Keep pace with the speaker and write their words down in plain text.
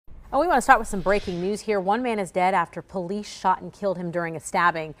Oh, we want to start with some breaking news here. One man is dead after police shot and killed him during a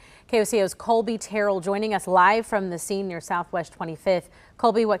stabbing. KOCO's Colby Terrell joining us live from the scene near Southwest 25th.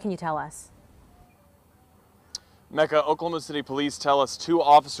 Colby, what can you tell us? Mecca, Oklahoma City police tell us 2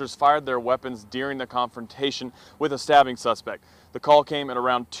 officers fired their weapons during the confrontation with a stabbing suspect. The call came at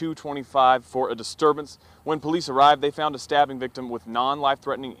around 2:25 for a disturbance. When police arrived, they found a stabbing victim with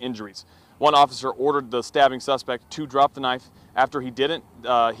non-life-threatening injuries. One officer ordered the stabbing suspect to drop the knife. After he didn't,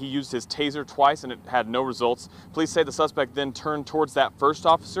 he used his taser twice and it had no results. Police say the suspect then turned towards that first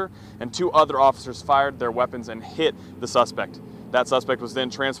officer, and 2 other officers fired their weapons and hit the suspect. That suspect was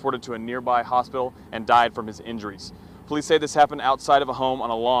then transported to a nearby hospital and died from his injuries. Police say this happened outside of a home on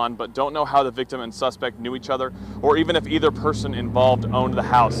a lawn, but don't know how the victim and suspect knew each other or even if either person involved owned the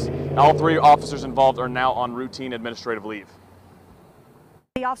house. All 3 officers involved are now on routine administrative leave.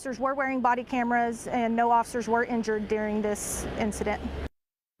 The officers were wearing body cameras and no officers were injured during this incident.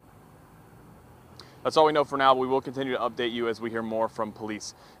 That's all we know for now, but we will continue to update you as we hear more from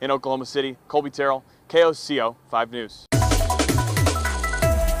police. In Oklahoma City, Colby Terrell, KOCO 5 News.